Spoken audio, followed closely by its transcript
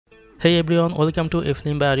Hey everyone, welcome to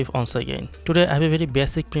Film by Arif once again. Today I have a very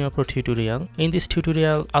basic Premiere Pro tutorial. In this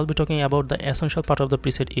tutorial, I'll be talking about the essential part of the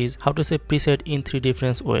preset is how to save preset in 3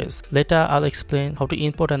 different ways. Later, I'll explain how to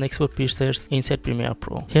import and export presets inside Premiere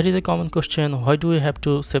Pro. Here is a common question, why do we have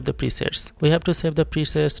to save the presets? We have to save the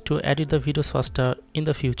presets to edit the videos faster in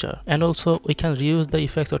the future. And also, we can reuse the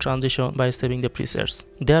effects or transition by saving the presets.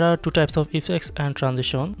 There are 2 types of effects and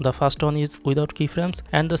transition. The first one is without keyframes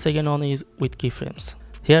and the second one is with keyframes.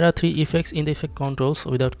 Here are 3 effects in the effect controls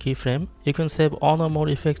without keyframe. You can save one or more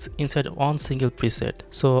effects inside one single preset.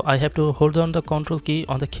 So I have to hold down the control key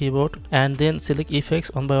on the keyboard and then select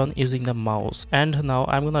effects one by one using the mouse. And now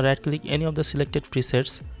I'm gonna right click any of the selected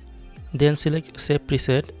presets, then select save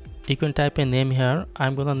preset. You can type a name here.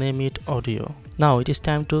 I'm gonna name it audio. Now it is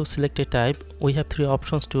time to select a type. We have 3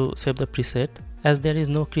 options to save the preset. As there is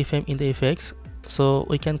no keyframe in the effects, so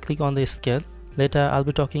we can click on the scale. Later, I'll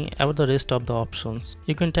be talking about the rest of the options.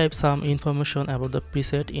 You can type some information about the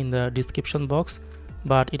preset in the description box,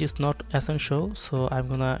 but it is not essential, so I'm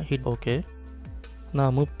gonna hit OK. Now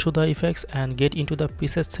move to the effects and get into the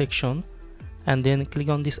preset section and then click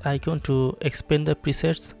on this icon to expand the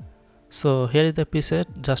presets. So here is the preset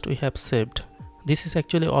just we have saved. This is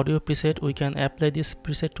actually audio preset. We can apply this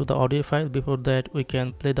preset to the audio file. Before that, we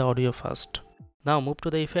can play the audio first. Now move to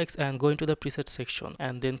the effects and go into the preset section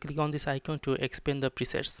and then click on this icon to expand the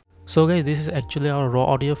presets. So guys, this is actually our raw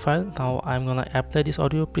audio file. Now I'm gonna apply this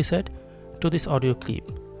audio preset to this audio clip.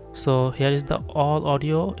 So here is the all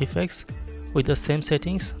audio effects with the same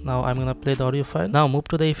settings. Now I'm gonna play the audio file. Now move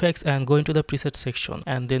to the effects and go into the preset section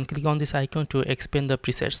and then click on this icon to expand the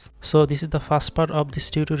presets. So this is the first part of this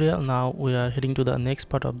tutorial. Now we are heading to the next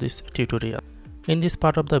part of this tutorial. In this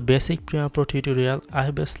part of the basic Premiere Pro tutorial, I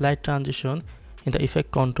have a slight transition in the effect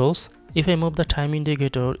controls. If I move the time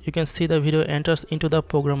indicator, you can see the video enters into the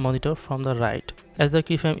program monitor from the right as the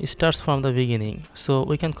keyframe starts from the beginning. So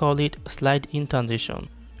we can call it slide in transition.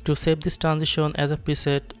 To save this transition as a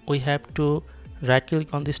preset, we have to right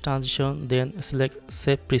click on this transition, then select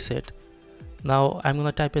save preset. Now I'm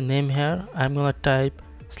gonna type a name here. I'm gonna type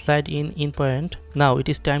slide in point. Now it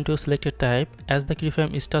is time to select a type as the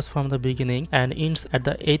keyframe starts from the beginning and ends at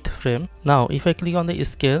the 8th frame. Now if I click on the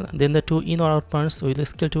scale, then the 2 in or out points will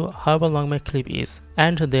scale to however long my clip is,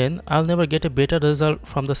 and then I'll never get a better result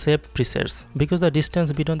from the saved presets because the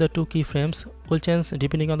distance between the 2 keyframes will change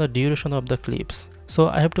depending on the duration of the clips. So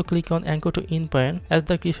I have to click on anchor to in point as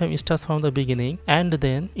the keyframe starts from the beginning, and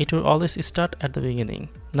then it will always start at the beginning.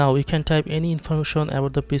 Now we can type any information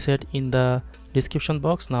about the preset in the description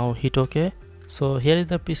box. Now hit OK. So here is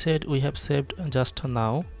the preset we have saved just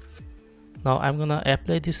now. Now I'm gonna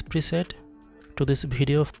apply this preset to this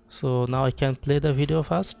video. So now I can play the video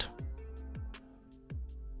first.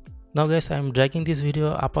 Now guys, I'm dragging this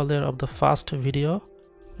video upper layer of the first video.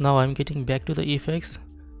 Now I'm getting back to the effects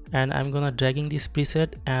and I'm gonna dragging this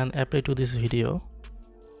preset and apply to this video.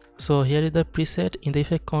 So here is the preset in the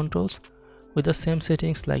effect controls with the same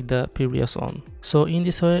settings like the previous one. So in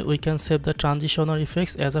this way, we can save the transition or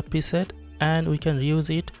effects as a preset and we can reuse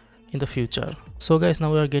it in the future. So guys,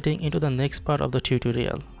 now we are getting into the next part of the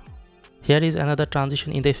tutorial. Here is another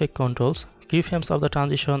transition in the effect controls. Keyframes of the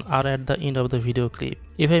transition are at the end of the video clip.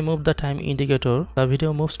 If I move the time indicator, the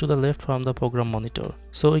video moves to the left from the program monitor.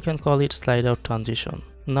 So we can call it slide out transition.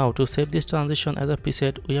 Now to save this transition as a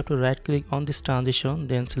preset, we have to right click on this transition,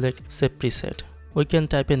 then select save preset. We can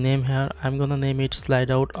type a name here. I'm gonna name it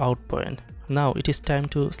slide out point. Now it is time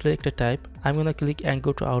to select a type. I'm gonna click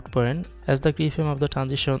anchor to out point as the keyframe of the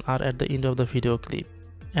transition are at the end of the video clip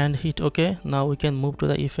and hit OK. Now we can move to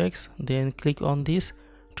the effects, then click on this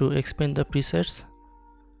to expand the presets.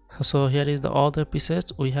 So here is all the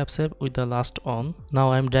presets we have saved with the last on.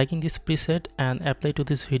 Now I'm dragging this preset and apply to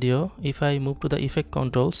this video. If I move to the effect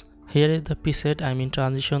controls, here is the preset. I'm in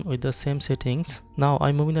transition with the same settings. Now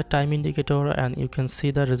I'm moving the time indicator and you can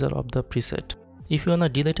see the result of the preset. If you wanna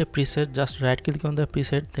delete a preset, just right click on the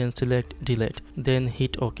preset, then select delete, then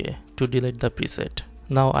hit OK to delete the preset.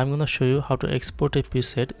 Now I'm gonna show you how to export a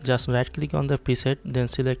preset. Just right click on the preset, then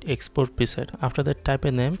select export preset. After that, type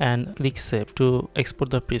a name and click save to export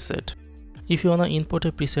the preset. If you wanna import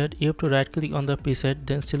a preset, you have to right click on the preset,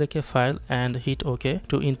 then select a file and hit OK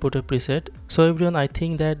to import a preset. So everyone, I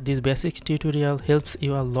think that this basics tutorial helps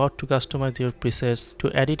you a lot to customize your presets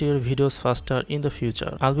to edit your videos faster in the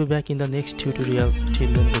future. I'll be back in the next tutorial.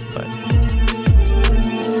 Till then, goodbye.